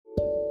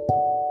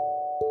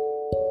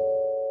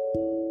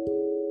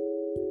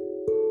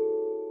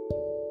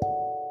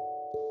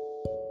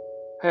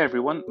Hey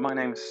everyone, my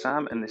name is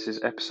Sam, and this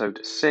is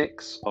episode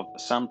 6 of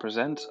Sam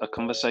Presents A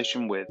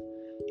Conversation With,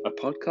 a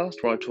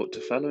podcast where I talk to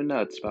fellow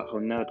nerds about how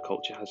nerd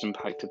culture has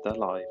impacted their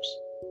lives.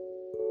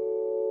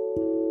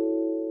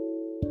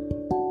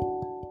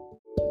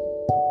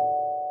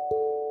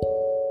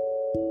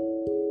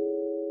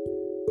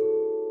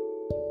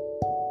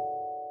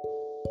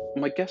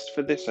 My guest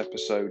for this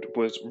episode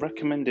was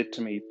recommended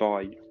to me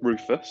by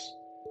Rufus,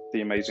 the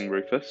amazing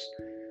Rufus.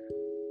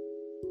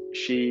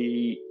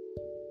 She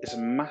is a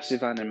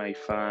massive anime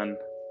fan,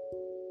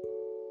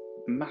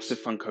 massive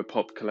Funko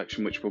Pop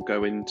collection, which we'll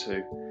go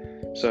into.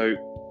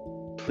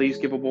 So please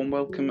give a warm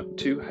welcome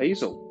to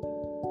Hazel.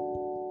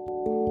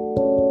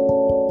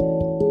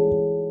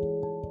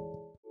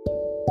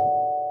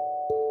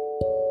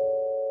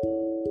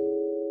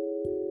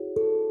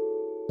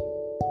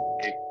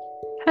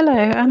 Hello,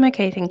 I'm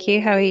okay, thank you.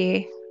 How are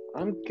you?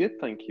 I'm good,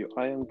 thank you.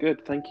 I am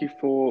good. Thank you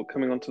for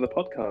coming onto the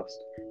podcast.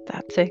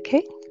 That's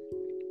okay.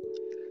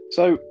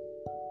 So,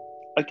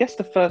 I guess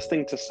the first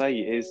thing to say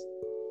is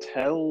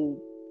tell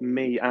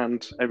me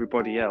and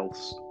everybody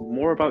else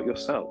more about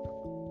yourself.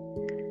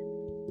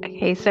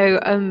 Okay, so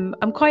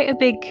I'm quite a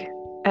big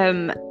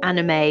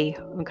anime,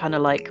 I'm kind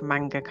of like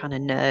manga kind of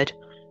nerd,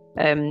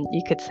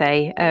 you could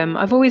say.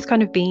 I've always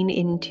kind of been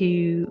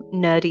into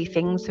nerdy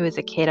things. So as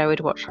a kid, I would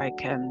watch like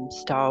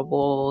Star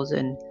Wars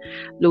and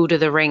Lord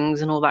of the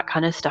Rings and all that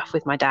kind of stuff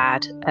with my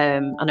dad.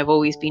 And I've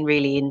always been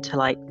really into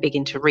like big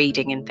into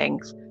reading and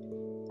things.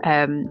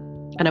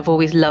 And I've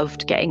always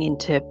loved getting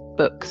into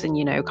books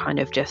and, kind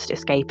of just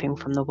escaping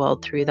from the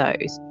world through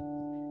those.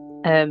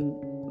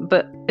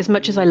 But as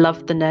much as I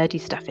loved the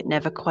nerdy stuff, it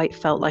never quite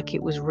felt like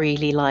it was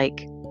really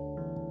like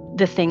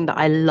the thing that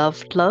I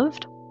loved.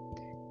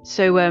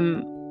 So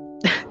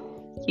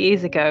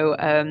years ago,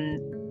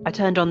 I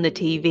turned on the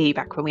TV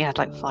back when we had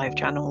like 5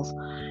 channels.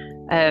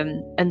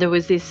 And there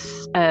was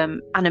this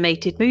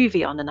animated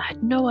movie on, and I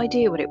had no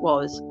idea what it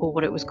was or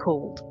what it was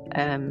called.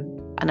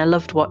 And I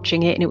loved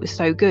watching it, and it was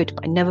so good,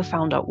 but I never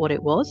found out what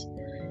it was.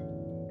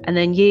 And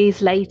then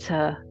years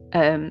later,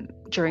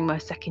 during my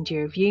second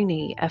year of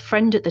uni, a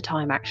friend at the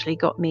time actually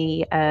got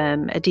me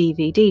a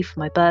DVD for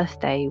my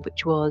birthday,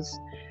 which was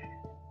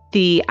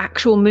the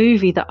actual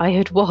movie that I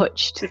had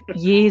watched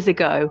years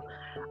ago.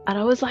 And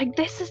I was like,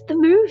 this is the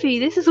movie.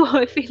 This is what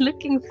I've been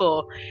looking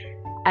for.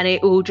 And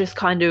it all just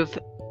kind of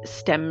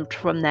stemmed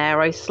from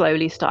there. I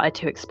slowly started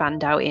to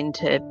expand out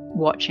into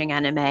watching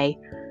anime.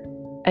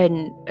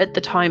 And at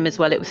the time as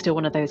well, it was still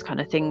one of those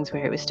kind of things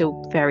where it was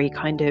still very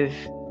kind of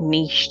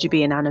niche to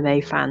be an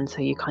anime fan.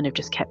 So you kind of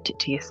just kept it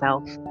to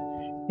yourself.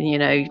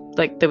 And,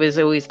 like there was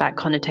always that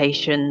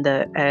connotation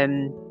that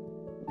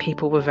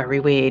people were very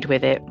weird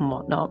with it and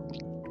whatnot.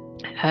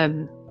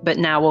 But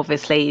now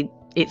obviously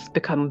it's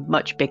become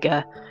much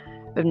bigger.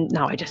 And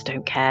now I just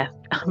don't care.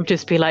 I'll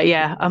just be like,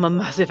 yeah, I'm a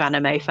massive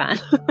anime fan.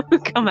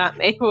 Come at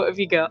me. What have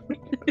you got?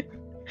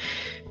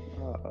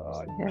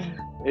 Yeah.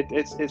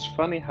 It's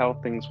funny how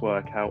things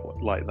work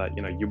out like that.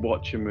 You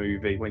watch a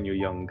movie when you're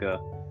younger,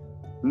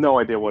 no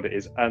idea what it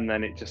is, and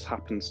then it just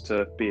happens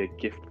to be a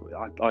gift.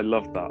 I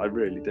love that. I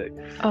really do.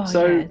 Oh,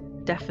 yeah,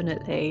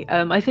 definitely.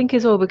 I think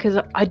as well because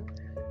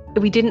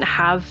we didn't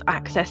have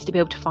access to be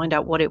able to find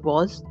out what it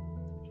was.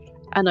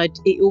 And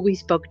it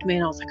always bugged me,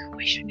 and I was like, I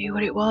wish I knew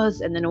what it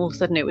was. And then all of a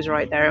sudden it was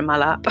right there in my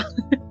lap.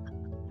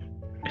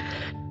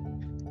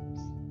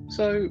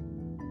 So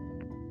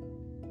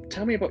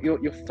tell me about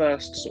your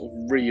first sort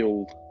of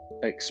real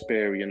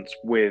experience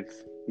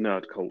with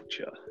nerd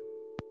culture.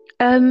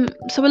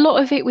 So a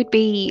lot of it would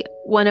be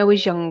when I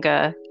was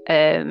younger.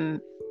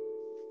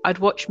 I'd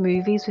watch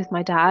movies with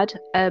my dad.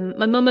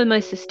 My mum and my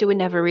sister were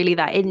never really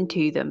that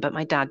into them, but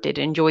my dad did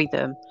enjoy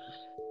them.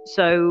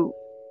 So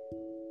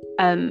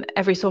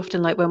every so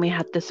often, like when we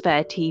had the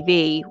spare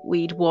TV,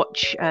 we'd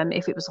watch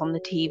if it was on the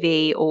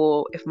TV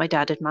or if my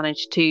dad had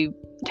managed to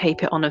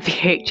tape it on a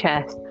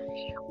VHS,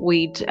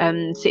 we'd sit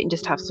and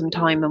just have some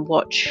time and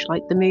watch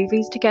like the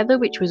movies together,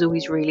 which was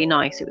always really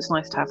nice. It was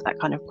nice to have that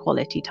kind of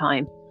quality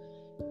time.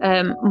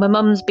 My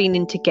mum's been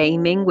into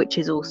gaming, which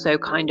is also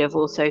kind of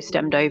also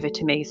stemmed over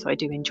to me, so I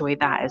do enjoy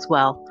that as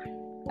well.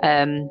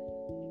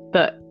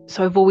 But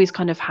so I've always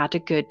kind of had a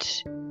good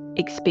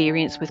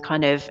experience with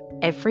kind of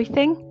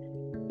everything,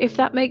 if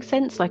that makes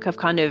sense. Like I've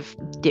kind of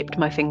dipped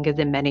my fingers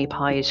in many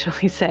pies, shall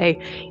we say,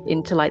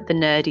 into like the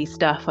nerdy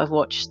stuff. I've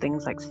watched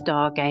things like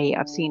Stargate.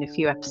 I've seen a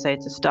few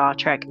episodes of Star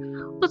Trek.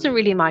 Wasn't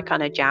really my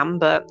kind of jam,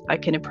 but I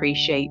can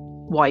appreciate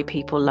why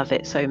people love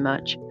it so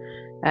much.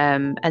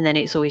 And then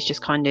it's always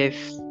just kind of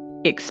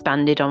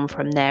expanded on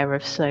from there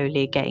of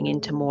slowly getting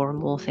into more and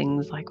more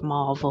things like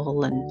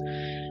Marvel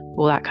and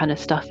all that kind of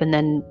stuff. And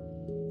then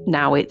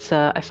now it's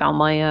I found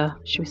my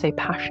should we say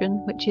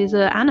passion, which is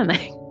anime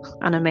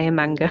and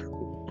manga.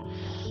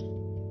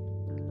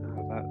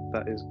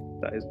 That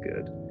is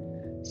good.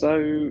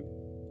 So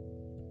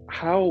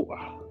how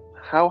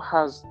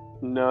has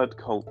nerd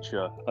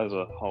culture as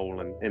a whole,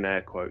 and in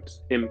air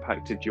quotes,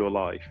 impacted your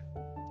life?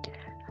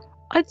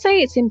 I'd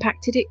say it's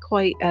impacted it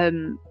quite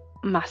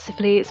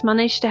massively. It's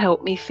managed to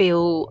help me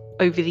feel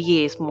over the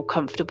years more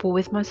comfortable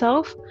with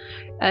myself.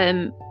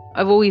 Um,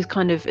 I've always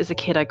kind of, as a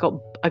kid, I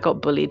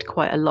got bullied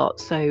quite a lot.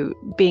 So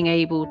being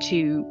able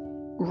to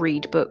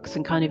read books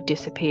and kind of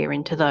disappear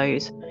into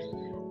those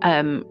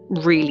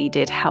really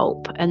did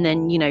help. And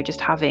then,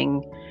 just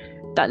having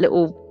that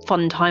little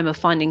fun time of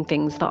finding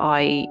things that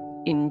I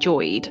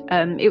enjoyed.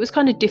 It was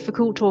kind of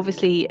difficult to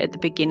obviously at the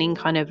beginning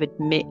kind of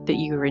admit that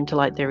you were into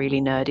like the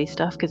really nerdy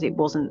stuff because it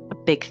wasn't a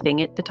big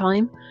thing at the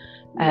time.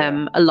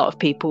 A lot of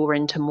people were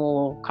into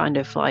more kind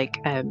of like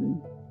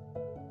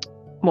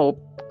more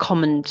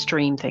common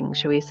stream things,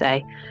 shall we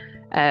say.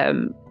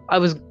 I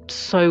was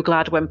so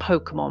glad when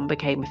Pokemon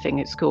became a thing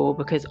at school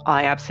because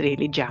I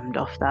absolutely jammed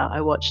off that.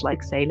 I watched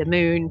like Sailor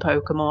Moon,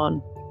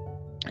 Pokemon.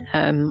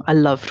 I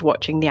loved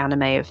watching the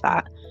anime of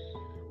that.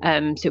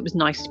 So it was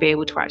nice to be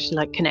able to actually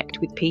like connect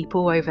with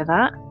people over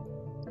that.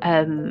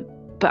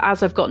 But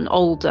as I've gotten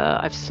older,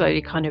 I've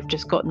slowly kind of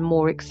just gotten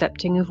more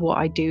accepting of what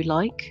I do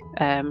like,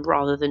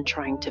 rather than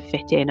trying to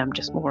fit in. I'm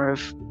just more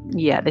of,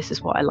 yeah, this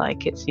is what I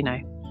like. It's,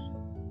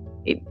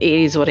 it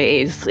is what it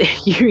is.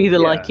 You either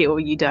like it or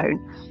you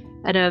don't.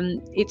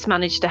 And it's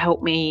managed to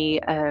help me,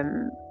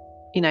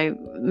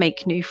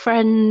 make new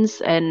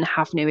friends and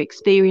have new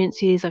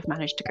experiences. I've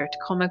managed to go to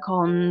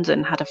Comic-Cons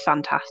and had a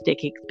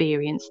fantastic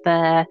experience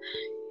there.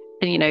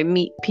 And,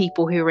 meet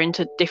people who are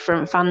into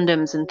different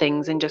fandoms and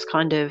things and just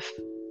kind of,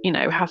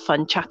 have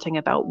fun chatting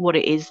about what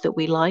it is that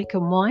we like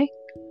and why.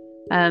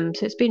 So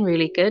it's been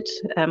really good.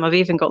 I've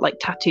even got like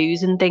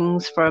tattoos and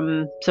things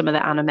from some of the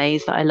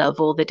animes that I love,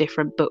 all the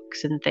different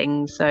books and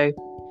things. So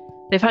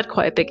they've had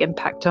quite a big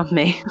impact on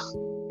me.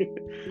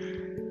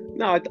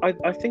 No,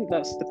 I think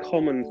that's the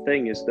common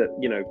thing is that,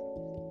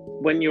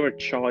 when you're a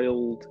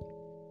child,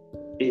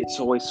 it's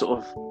always sort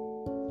of,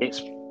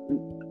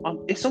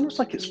 it's almost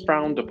like it's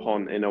frowned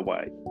upon in a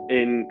way,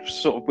 in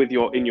sort of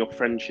in your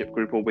friendship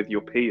group or with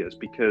your peers,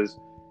 because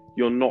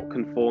you're not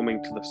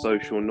conforming to the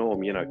social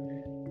norm.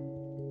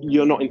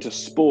 You're not into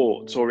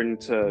sports or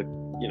into,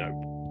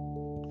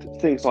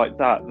 things like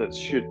that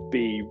should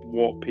be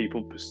what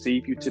people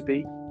perceive you to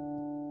be.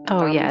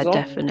 Oh yeah,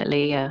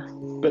 definitely, yeah.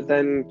 But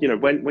then,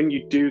 when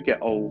you do get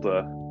older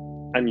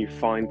and you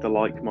find the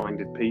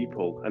like-minded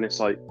people, and it's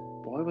like,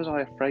 why was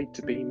I afraid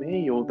to be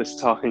me all this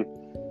time?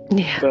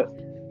 Yeah. But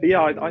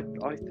yeah, I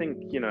think,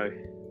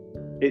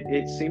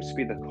 it seems to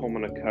be the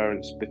common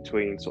occurrence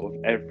between sort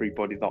of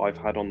everybody that I've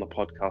had on the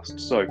podcast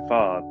so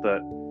far,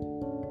 that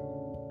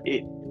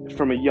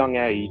from a young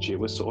age, it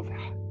was sort of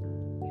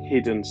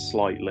hidden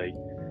slightly.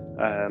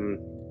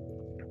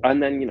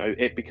 And then,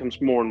 it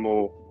becomes more and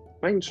more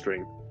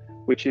mainstream,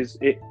 which is,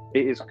 it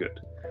is good.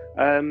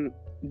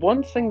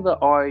 One thing that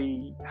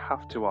I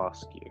have to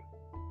ask you,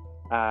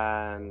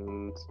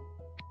 and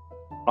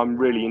I'm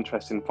really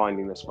interested in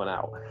finding this one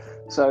out.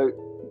 So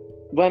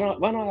when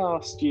I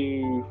asked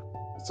you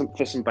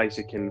for some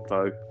basic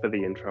info for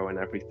the intro and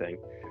everything,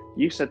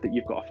 you said that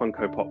you've got a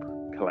Funko Pop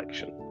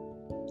collection.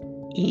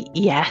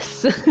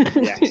 Yes.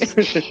 Yes.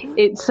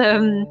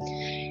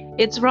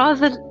 It's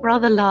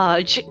rather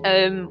large.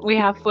 We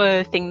have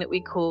a thing that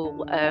we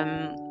call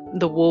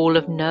the Wall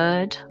of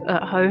Nerd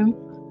at home,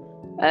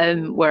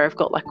 where I've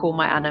got like all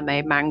my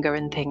anime, manga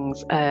and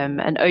things.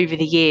 And over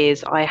the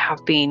years, I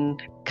have been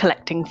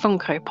collecting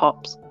Funko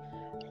Pops.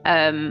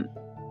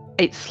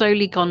 It's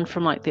slowly gone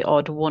from like the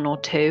odd one or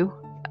two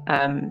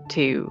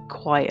to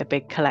quite a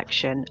big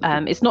collection.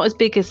 It's not as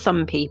big as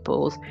some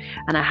people's,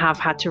 and I have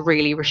had to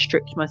really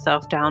restrict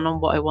myself down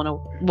on what I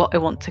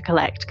want to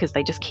collect because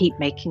they just keep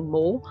making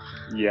more.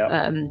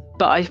 Yeah.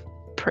 But I've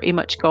pretty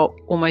much got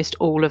almost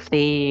all of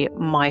the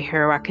My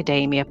Hero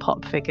Academia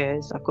pop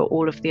figures. I've got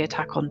all of the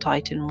Attack on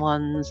Titan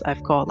ones.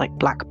 I've got like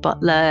Black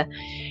Butler,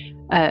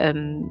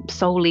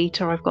 Soul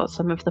Eater. I've got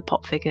some of the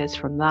pop figures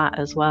from that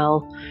as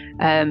well.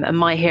 And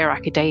My Hero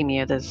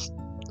Academia, there's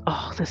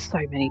so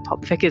many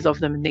pop figures of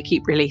them, and they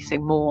keep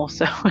releasing more.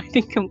 So I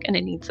think I'm going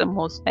to need some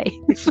more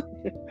space.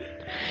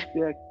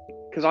 Yeah,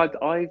 because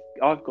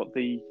I've got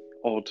the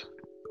odd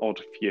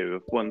few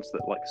of ones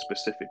that like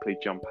specifically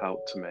jump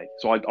out to me.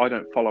 So I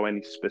don't follow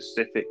any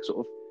specific sort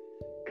of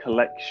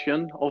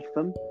collection of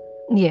them.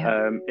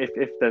 Yeah.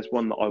 If there's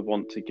one that I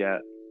want to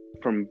get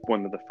from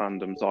one of the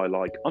fandoms I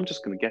like, I'm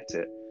just going to get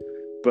it.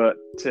 But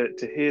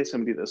to hear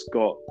somebody that's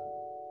got,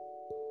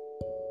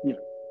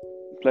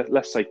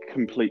 let's say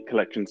complete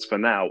collections for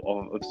now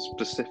of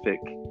specific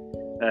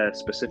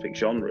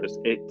genres,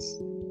 it's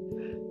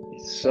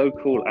so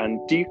cool. And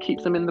do you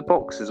keep them in the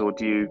boxes, or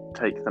do you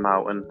take them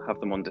out and have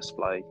them on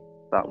display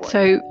that way?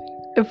 So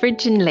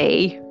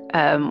originally,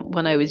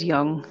 when I was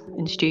young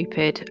and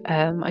stupid,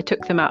 I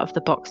took them out of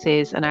the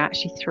boxes and I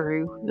actually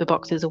threw the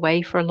boxes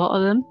away for a lot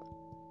of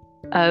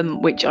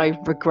them, which I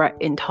regret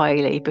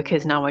entirely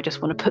because now I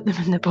just want to put them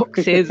in the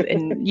boxes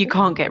and you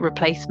can't get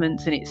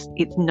replacements, and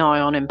it's nigh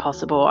on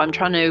impossible. I'm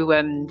trying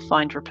to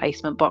find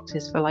replacement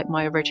boxes for like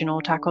my original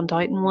Attack on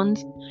Titan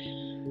ones,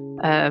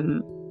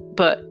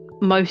 but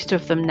most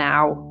of them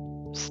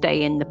now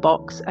stay in the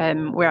box.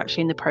 We're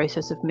actually in the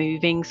process of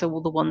moving, so all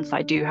the ones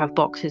I do have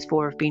boxes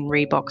for have been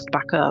reboxed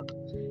back up.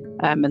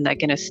 and they're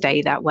going to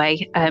stay that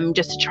way,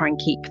 just to try and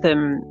keep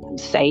them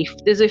safe.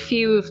 There's a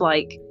few of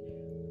like,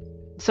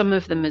 some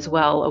of them as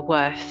well are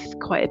worth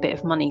quite a bit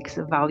of money because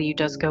the value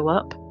does go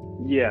up.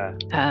 Yeah.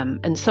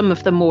 And some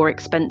of the more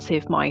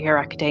expensive My Hero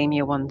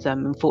Academia ones,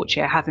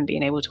 unfortunately, I haven't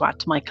been able to add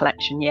to my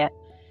collection yet.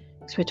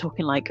 So we're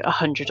talking like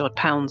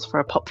 £100 for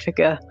a pop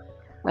figure,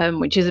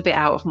 which is a bit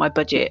out of my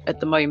budget at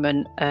the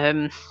moment.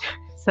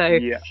 So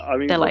yeah, I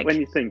mean, they're like, when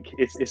you think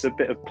it's a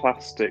bit of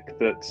plastic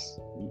that's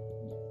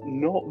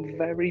not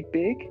very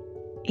big.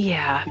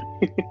 yeah,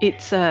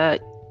 it's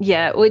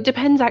yeah. Well, it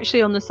depends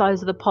actually on the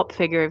size of the pop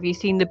figure. Have you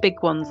seen the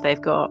big ones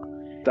they've got?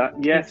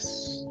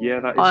 Yes, yeah,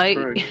 that is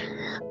true.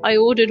 I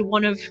ordered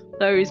one of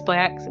those by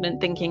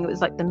accident, thinking it was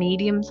like the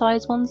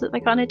medium-sized ones that they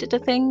kind of did to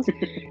things,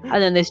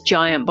 and then this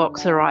giant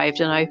box arrived,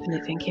 and I opened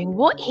it thinking,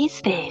 "What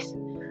is this?"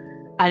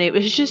 And it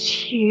was just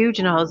huge,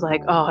 and I was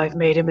like, "Oh, I've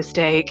made a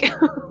mistake.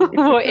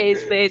 What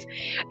is this?"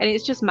 And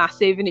it's just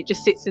massive, and it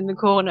just sits in the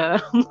corner.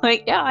 I'm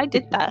like, "Yeah, I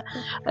did that."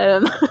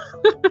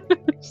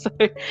 So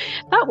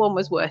that one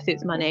was worth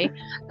its money.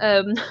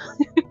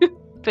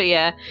 But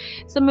yeah,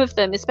 some of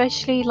them,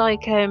 especially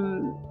like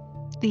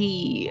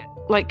the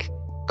like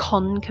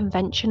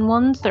convention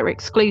ones that are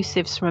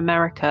exclusives from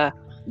America,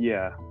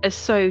 Yeah. are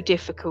so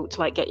difficult to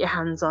like get your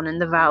hands on,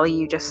 and the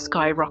value just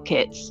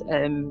skyrockets.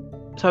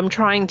 So I'm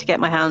trying to get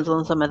my hands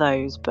on some of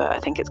those, but I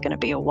think it's going to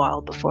be a while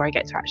before I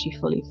get to actually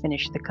fully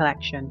finish the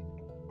collection.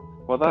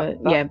 Well,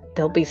 yeah,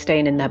 they'll be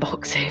staying in their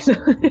boxes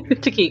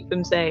to keep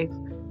them safe.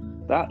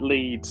 That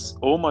leads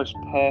almost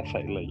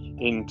perfectly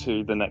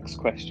into the next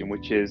question,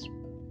 which is,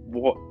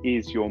 what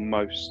is your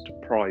most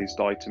prized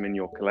item in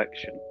your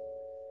collection?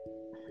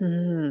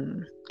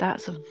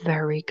 That's a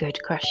very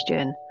good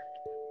question.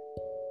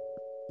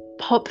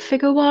 Pop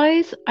figure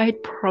wise,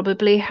 I'd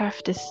probably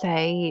have to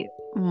say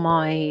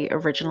my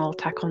original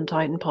Attack on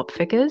Titan pop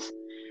figures.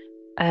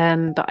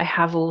 But I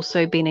have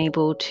also been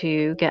able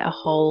to get a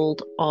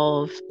hold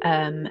of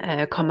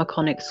a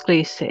Comic-Con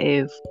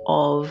exclusive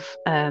of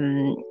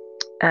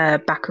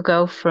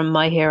Bakugo from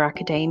My Hero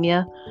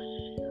Academia,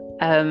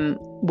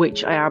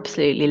 which I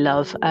absolutely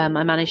love. I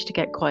managed to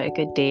get quite a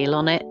good deal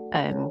on it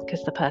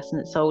because the person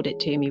that sold it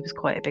to me was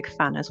quite a big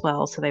fan as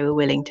well, so they were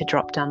willing to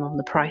drop down on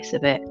the price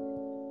of it.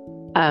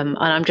 And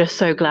I'm just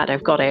so glad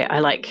I've got it. I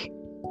like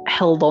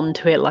held on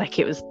to it like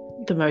it was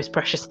the most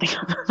precious thing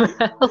I've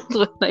ever held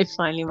when I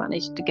finally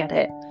managed to get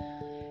it.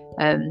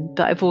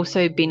 But I've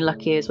also been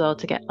lucky as well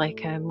to get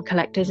like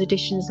collector's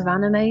editions of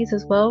animes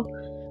as well.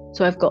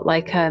 So I've got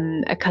like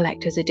a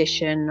collector's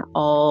edition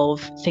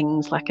of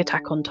things like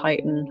Attack on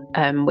Titan,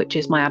 which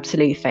is my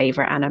absolute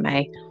favorite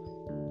anime.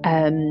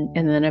 And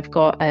then I've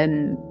got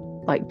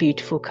like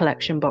beautiful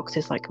collection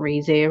boxes like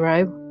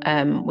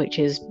ReZero, which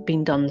has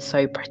been done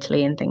so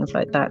prettily and things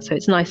like that. So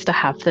it's nice to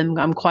have them.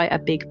 I'm quite a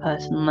big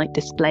person like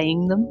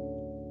displaying them.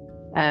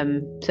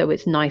 So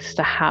it's nice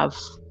to have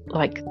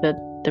like the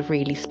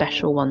really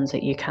special ones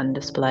that you can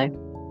display.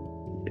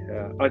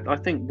 Yeah, I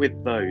think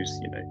with those,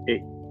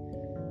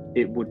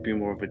 it would be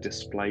more of a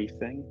display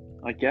thing,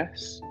 I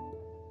guess,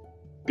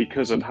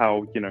 because of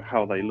how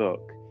they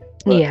look.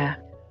 But yeah.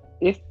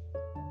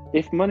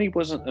 If money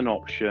wasn't an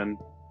option,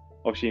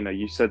 obviously,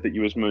 you said that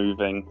you was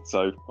moving,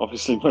 so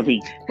obviously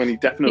money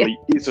definitely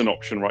is an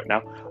option right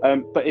now.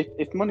 But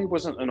if money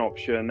wasn't an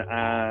option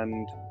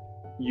and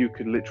you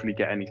could literally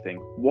get anything,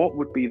 what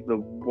would be the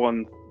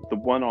one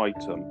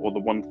item or the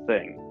one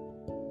thing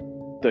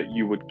that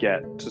you would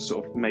get to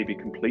sort of maybe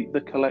complete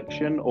the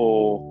collection,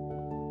 or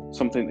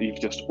something that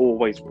you've just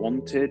always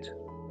wanted?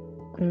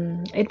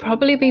 It'd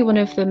probably be one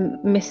of the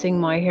missing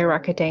My Hero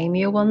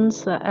Academia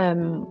ones that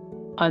I'm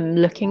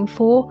looking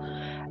for.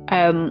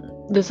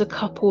 There's a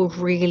couple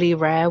of really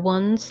rare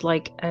ones,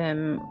 like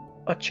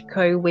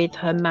Ochiko with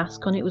her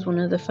mask on. It was one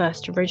of the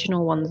first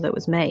original ones that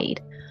was made,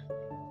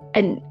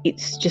 and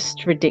it's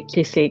just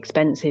ridiculously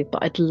expensive,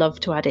 but I'd love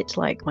to add it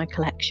to like my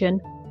collection.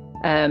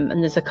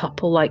 And there's a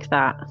couple like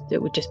that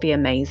would just be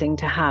amazing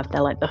to have.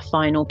 They're like the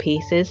final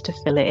pieces to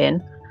fill it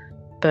in,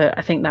 but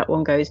I think that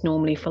one goes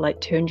normally for like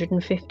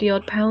 £250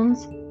 odd.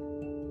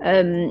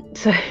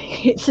 So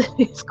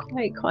it's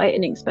quite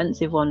an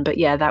expensive one, but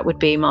yeah, that would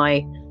be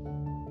my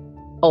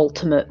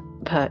ultimate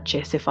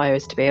purchase if I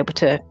was to be able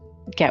to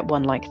get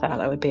one like that.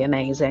 That would be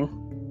amazing.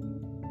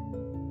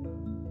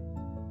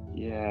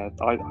 Yeah,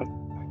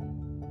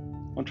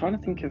 I'm trying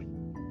to think of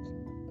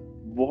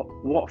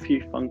what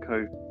few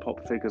Funko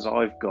Pop figures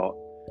I've got,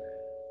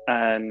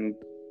 and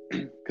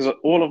because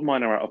all of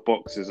mine are out of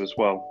boxes as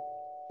well,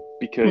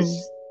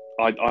 because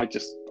I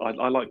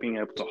like being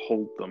able to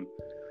hold them.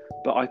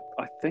 But I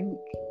think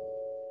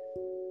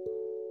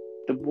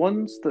the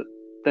ones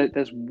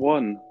there's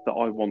one that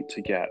I want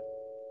to get,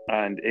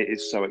 and it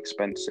is so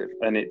expensive,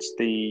 and it's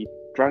the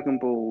Dragon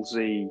Ball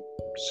Z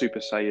Super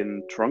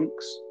Saiyan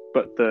Trunks,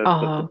 but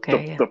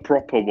the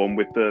proper one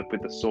with the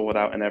sword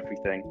out and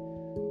everything,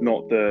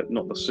 not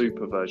the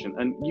super version,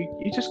 and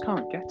you just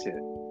can't get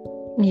it.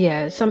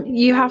 Yeah, some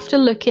you have to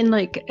look in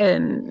like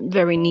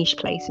very niche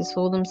places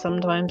for them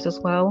sometimes as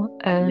well.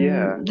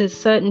 Yeah, There's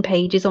certain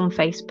pages on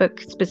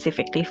Facebook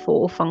specifically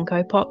for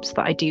Funko Pops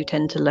that I do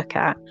tend to look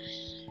at.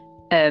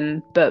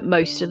 But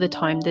most of the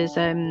time there's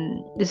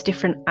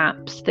different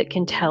apps that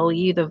can tell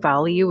you the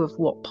value of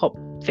what pop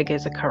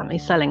figures are currently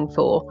selling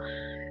for,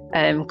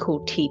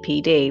 called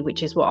TPD,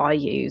 which is what I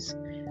use.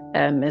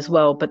 As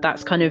well, but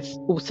that's kind of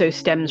also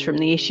stems from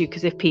the issue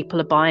because if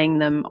people are buying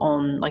them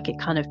on, like, it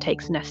kind of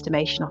takes an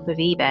estimation off of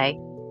eBay,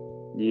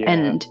 yeah,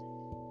 and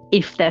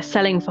if they're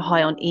selling for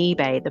high on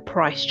eBay, the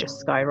price just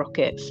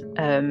skyrockets.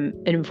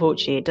 And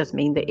unfortunately, it does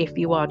mean that if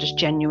you are just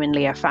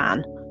genuinely a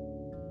fan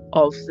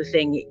of the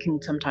thing, it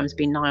can sometimes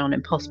be nigh on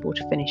impossible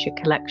to finish a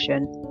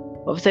collection.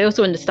 Obviously, I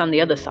also understand the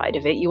other side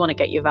of it. You want to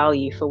get your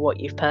value for what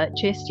you've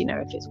purchased. You know,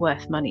 if it's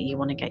worth money, you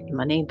want to get your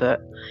money.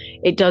 But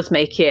it does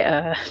make it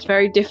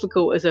very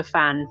difficult as a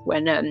fan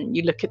when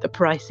you look at the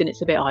price and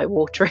it's a bit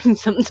eye-watering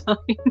sometimes.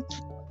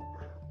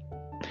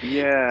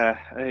 yeah.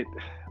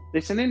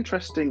 It's an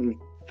interesting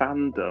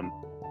fandom,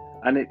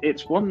 and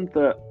it's one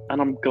that,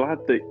 and I'm glad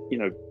that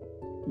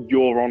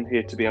you're on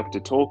here to be able to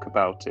talk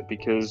about it,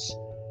 because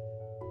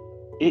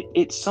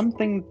it's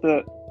something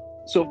that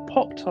sort of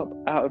popped up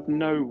out of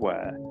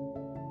nowhere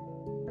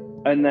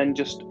and then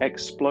just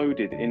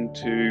exploded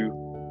into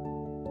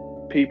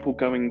people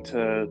going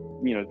to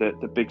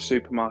the big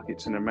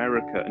supermarkets in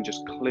America and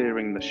just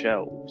clearing the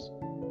shelves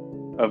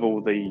of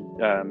all the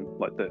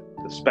like the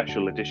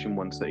special edition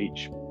ones that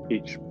each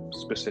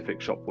specific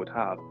shop would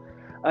have.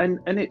 And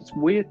it's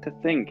weird to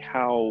think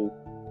how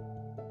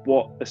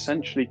what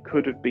essentially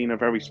could have been a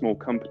very small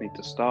company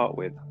to start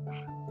with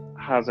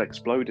has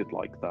exploded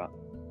like that.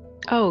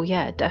 Oh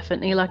yeah,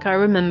 definitely. Like I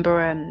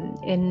remember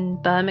in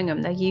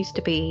Birmingham there used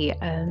to be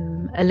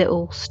a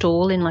little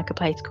stall in like a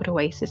place called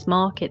Oasis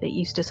Market that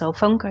used to sell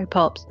Funko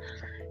Pops,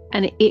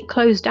 and it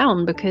closed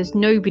down because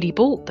nobody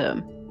bought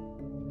them.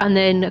 And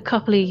then a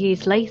couple of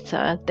years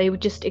later, they were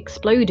just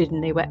exploded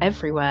and they were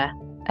everywhere.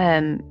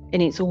 And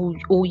it's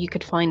all you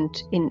could find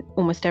in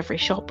almost every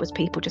shop was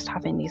people just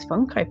having these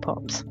Funko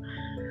Pops.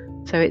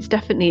 So it's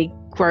definitely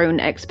grown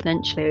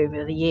exponentially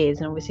over the years,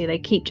 and obviously they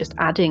keep just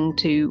adding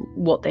to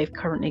what they've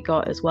currently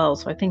got as well.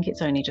 So I think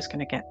it's only just going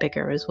to get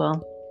bigger as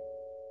well.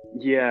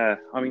 Yeah,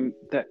 I mean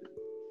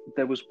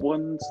there was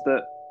ones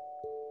that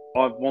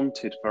I've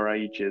wanted for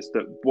ages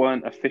that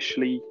weren't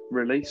officially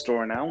released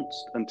or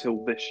announced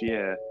until this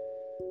year,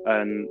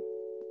 and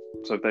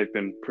so they've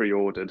been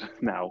pre-ordered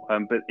now.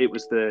 But it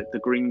was the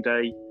Green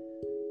Day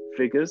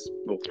figures,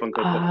 or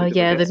Funko Pop Oh figures, I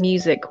yeah, the guess.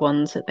 music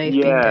ones that they've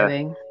been Yeah,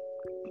 doing.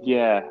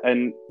 yeah,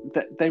 and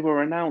they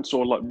were announced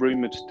or like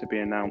rumored to be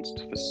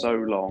announced for so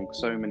long,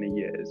 so many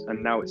years,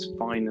 and now it's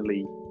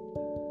finally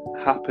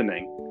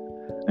happening.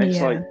 And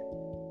it's like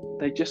Yeah,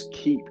 they just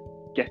keep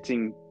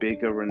getting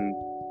bigger and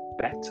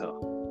better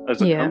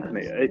as a yeah.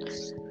 company.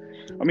 It's,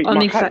 I mean, I'm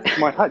my hat exact.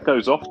 my hat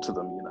goes off to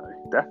them,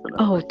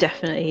 Oh, definitely.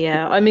 definitely,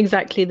 yeah. I'm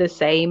exactly the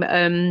same.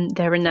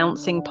 They're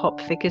announcing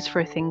pop figures for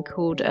a thing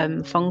called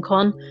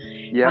FunCon,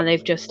 Yeah. and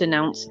they've just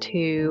announced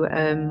two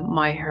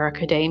My Hero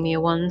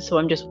Academia ones. So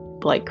I'm just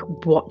like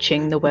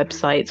watching the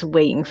websites,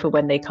 waiting for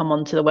when they come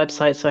onto the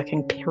website so I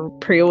can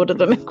pre-order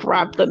them and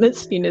grab them as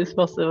soon as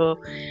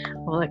possible.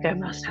 I'm like, I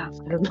must have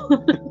them.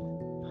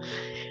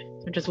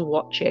 I'm just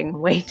watching,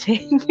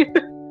 waiting.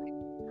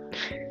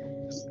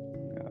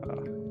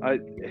 I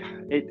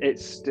it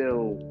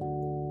still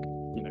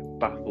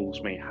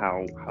baffles me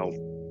how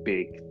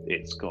big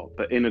it's got,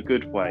 but in a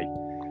good way.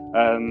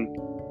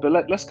 But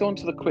let's go on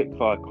to the quick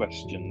fire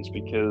questions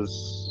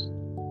because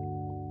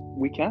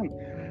we can.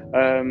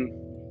 Um,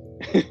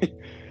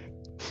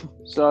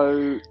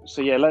 so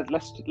yeah,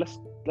 let's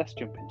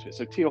jump into it.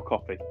 So tea or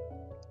coffee?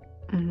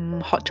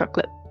 Hot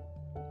chocolate.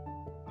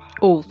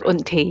 Oh,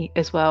 and tea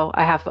as well.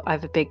 I have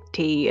a big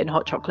tea and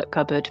hot chocolate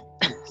cupboard,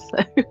 so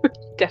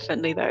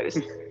definitely those.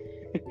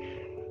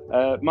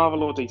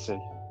 Marvel or DC?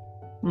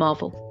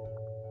 Marvel.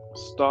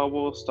 Star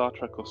Wars, Star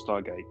Trek, or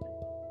Stargate?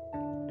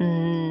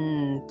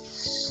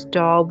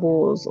 Star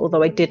Wars.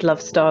 Although I did love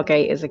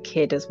Stargate as a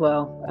kid as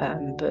well,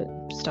 but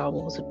Star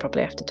Wars would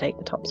probably have to take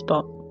the top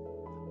spot.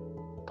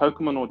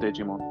 Pokemon or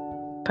Digimon?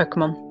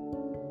 Pokemon,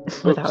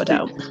 without Books, a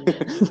doubt.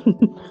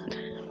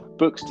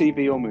 Books,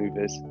 TV, or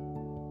movies?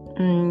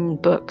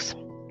 Books.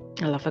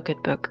 I love a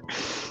good book.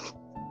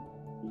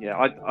 Yeah,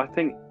 I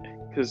think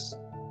because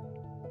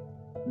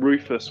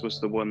Rufus was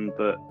the one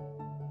that,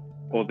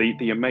 or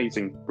the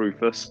amazing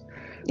Rufus,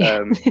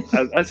 Yeah.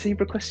 as he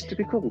requested to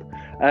be called,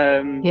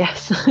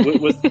 Yes.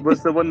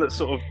 was the one that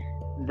sort of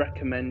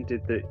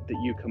recommended that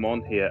you come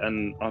on here,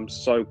 and I'm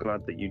so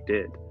glad that you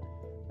did.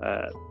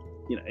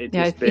 Yeah,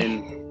 It's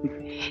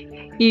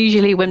been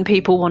usually when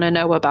people want to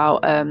know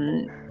about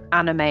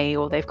anime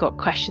or they've got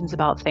questions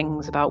about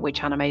things about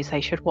which animes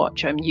they should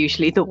watch, I'm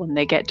usually the one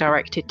they get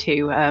directed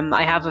to.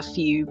 I have a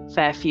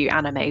fair few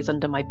animes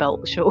under my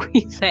belt, shall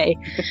we say.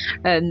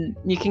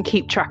 You can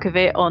keep track of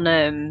it on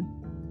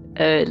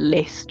a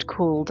list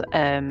called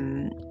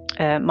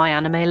My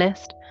Anime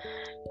List.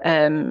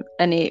 And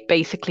it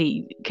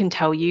basically can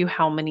tell you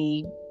how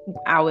many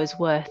hours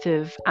worth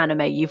of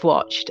anime you've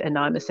watched, and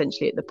I'm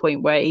essentially at the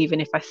point where even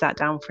if I sat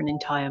down for an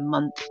entire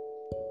month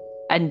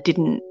and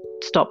didn't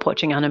stop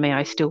watching anime,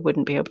 I still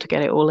wouldn't be able to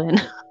get it all in.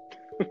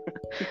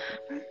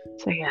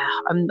 So yeah,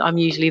 I'm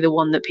usually the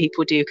one that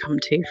people do come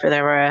to for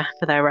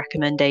their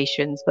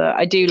recommendations. But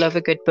I do love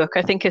a good book.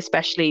 I think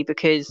especially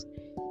because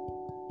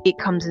it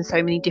comes in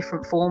so many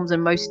different forms,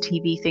 and most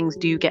TV things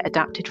do get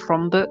adapted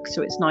from books,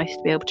 so it's nice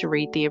to be able to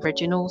read the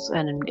originals.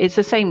 And it's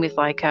the same with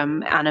like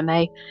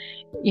anime.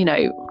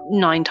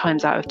 9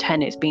 times out of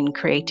 10 it's been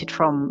created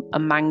from a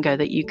manga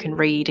that you can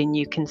read, and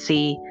you can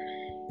see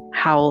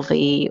how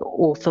the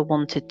author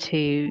wanted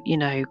to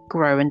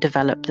grow and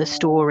develop the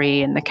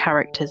story and the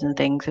characters and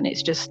things. And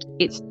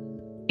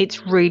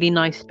it's really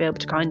nice to be able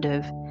to kind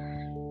of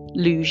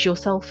lose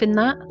yourself in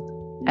that.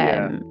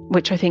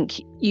 Which I think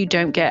you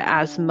don't get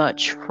as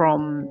much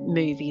from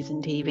movies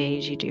and TV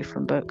as you do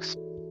from books.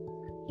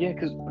 Yeah,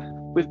 because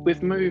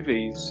with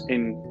movies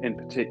in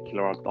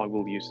particular, I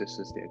will use this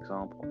as the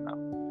example now.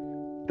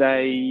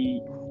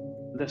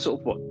 They're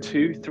sort of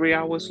 2-3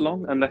 hours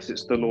long, unless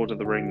it's the Lord of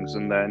the Rings,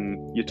 and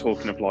then you're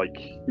talking of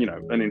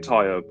an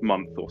entire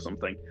month or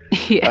something.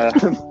 Yeah.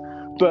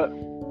 But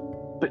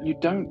you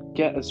don't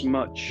get as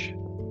much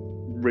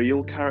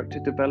real character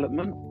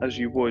development as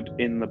you would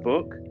in the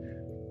book.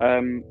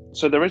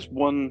 So there is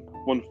one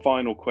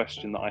final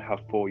question that I have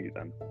for you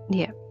then.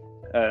 Yeah.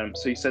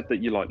 So you said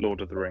that you like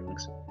Lord of the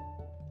Rings.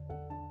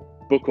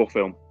 Book or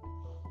film?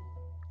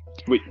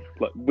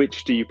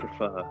 Which do you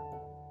prefer?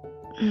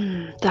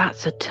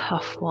 That's a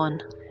tough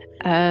one.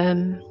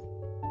 I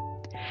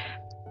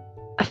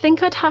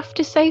think I'd have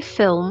to say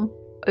film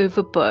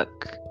over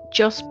book,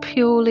 just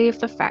purely of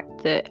the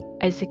fact that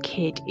as a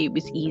kid it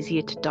was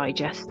easier to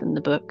digest than the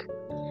book.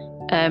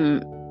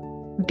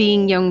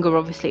 Being younger,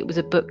 obviously it was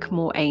a book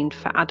more aimed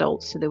for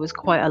adults, so there was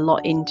quite a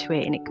lot into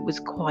it, and it was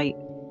quite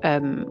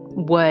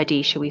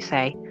wordy, shall we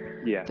say,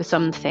 for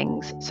some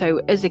things.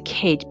 So as a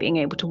kid, being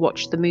able to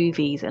watch the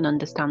movies and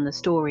understand the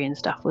story and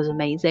stuff was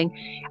amazing.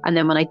 And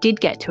then when I did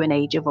get to an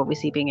age of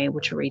obviously being able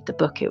to read the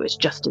book, it was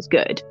just as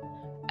good.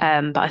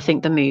 But I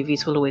think the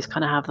movies will always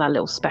kind of have that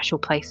little special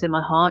place in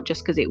my heart,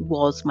 just because it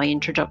was my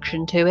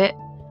introduction to it.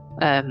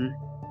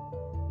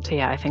 So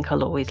yeah, I think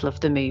I'll always love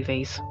the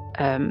movies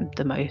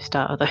the most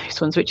out of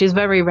those ones, which is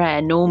very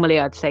rare. Normally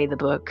I'd say the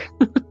book.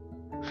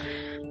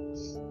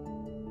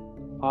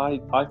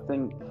 I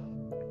think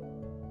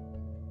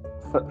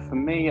for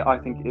me, I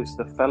think it's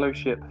the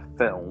Fellowship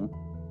film,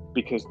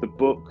 because the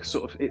book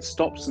sort of, it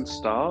stops and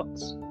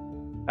starts,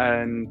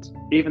 and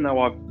even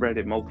though I've read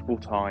it multiple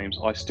times,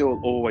 I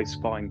still always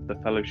find the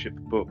Fellowship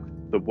book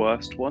the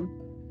worst one.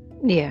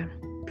 Yeah.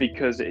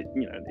 Because it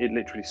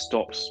literally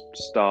stops,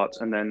 starts,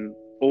 and then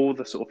all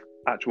the sort of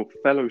actual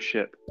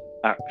Fellowship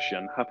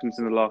action happens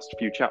in the last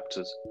few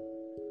chapters.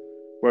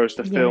 Whereas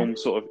the film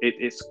sort of,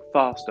 it's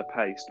faster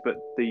paced, but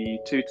the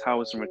Two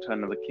Towers and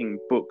Return of the King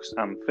books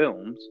and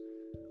films,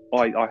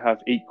 I have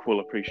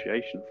equal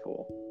appreciation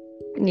for.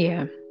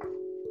 Yeah.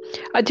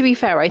 To be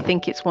fair, I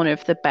think it's one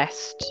of the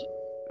best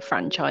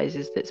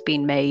franchises that's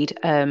been made.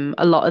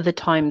 A lot of the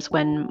times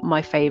when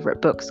my favourite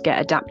books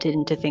get adapted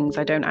into things,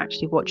 I don't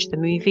actually watch the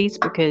movies,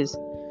 because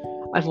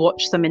I've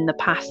watched them in the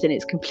past and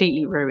it's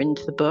completely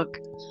ruined the book.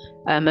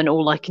 And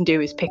all I can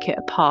do is pick it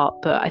apart.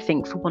 But I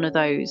think for one of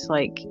those,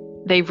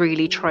 they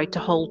really tried to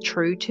hold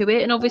true to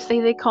it. And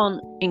obviously they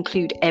can't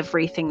include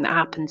everything that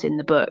happens in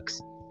the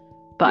books,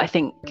 but I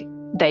think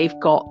they've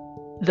got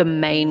the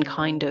main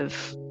kind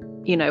of,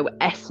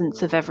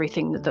 essence of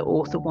everything that the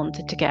author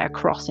wanted to get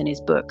across in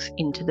his books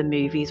into the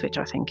movies, which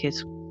I think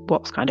is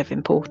what's kind of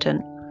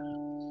important.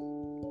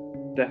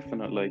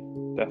 Definitely.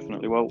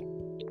 Well,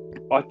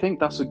 I think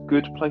that's a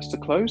good place to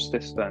close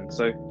this then.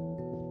 So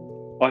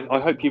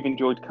I hope you've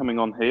enjoyed coming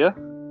on here.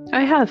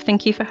 I have.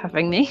 Thank you for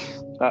having me.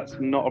 That's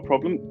not a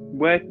problem.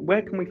 Where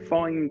can we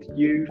find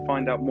you,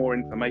 find out more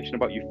information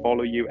about you,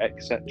 follow you,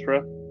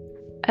 etc.?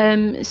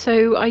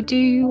 So I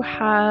do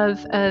have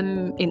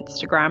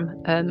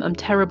Instagram. I'm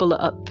terrible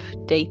at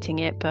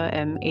updating it, but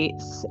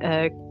it's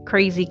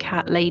Crazy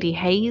Cat Lady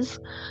Haze.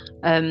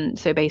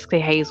 So basically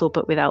Hazel,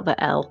 but without the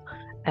L,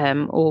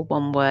 all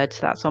one word.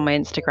 So that's on my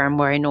Instagram,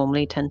 where I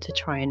normally tend to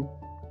try and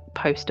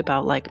post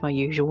about my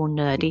usual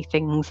nerdy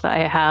things that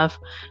I have,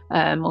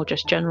 or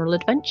just general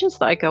adventures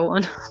that I go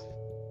on.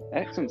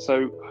 Excellent.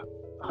 So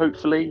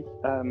hopefully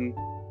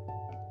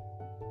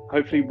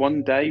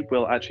one day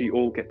we'll actually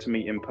all get to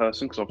meet in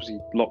person, because obviously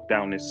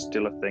lockdown is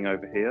still a thing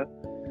over here.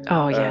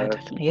 Oh yeah,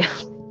 definitely.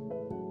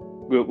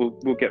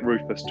 We'll get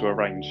Rufus to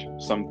arrange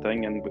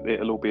something, and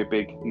it'll all be a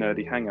big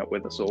nerdy hangout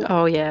with us all.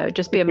 Oh yeah, it'd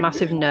just be a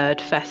massive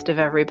nerd fest of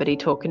everybody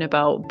talking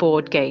about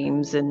board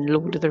games and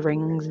Lord of the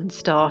Rings and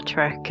Star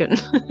Trek, and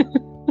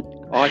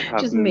I have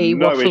just me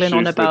no waffling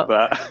on about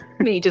that.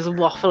 me just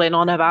waffling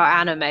on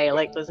about anime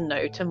like there's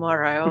no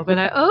tomorrow. I'll be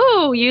like,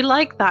 oh, you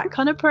like that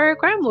kind of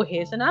program? Well,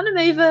 here's an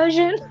anime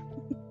version.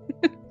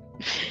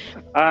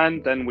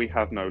 And then we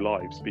have no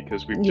lives,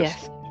 because we've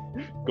just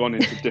gone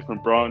into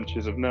different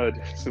branches of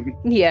nerdism.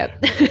 Yeah,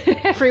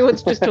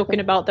 everyone's just talking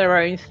about their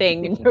own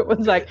thing, and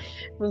everyone's like,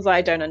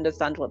 I don't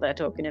understand what they're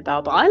talking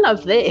about, but I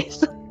love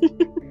this.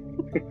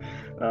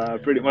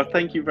 Brilliant. Well,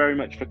 thank you very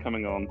much for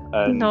coming on.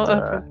 And, Not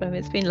a problem.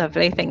 It's been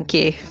lovely. Thank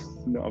you.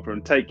 Not a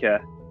problem. Take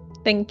care.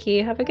 Thank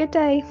you. Have a good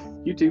day.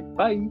 You too.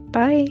 Bye.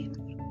 Bye.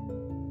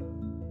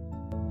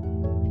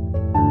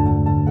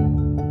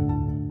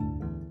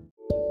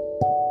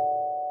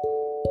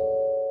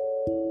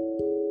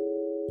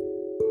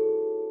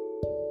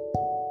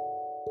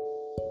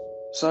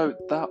 So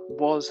that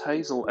was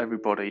Hazel,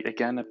 everybody.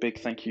 Again, a big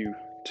thank you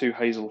to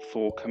Hazel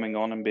for coming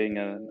on and being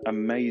an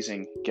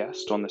amazing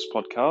guest on this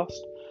podcast.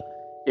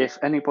 If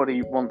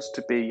anybody wants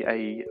to be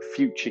a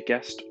future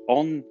guest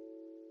on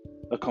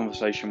A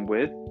Conversation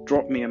With,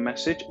 drop me a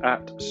message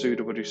at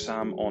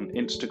Sudawadu-Sam on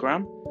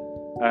Instagram,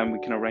 and we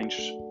can arrange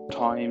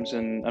times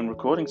and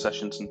recording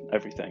sessions and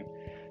everything.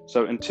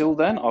 So until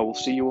then, I will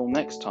see you all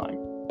next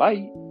time.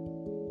 Bye.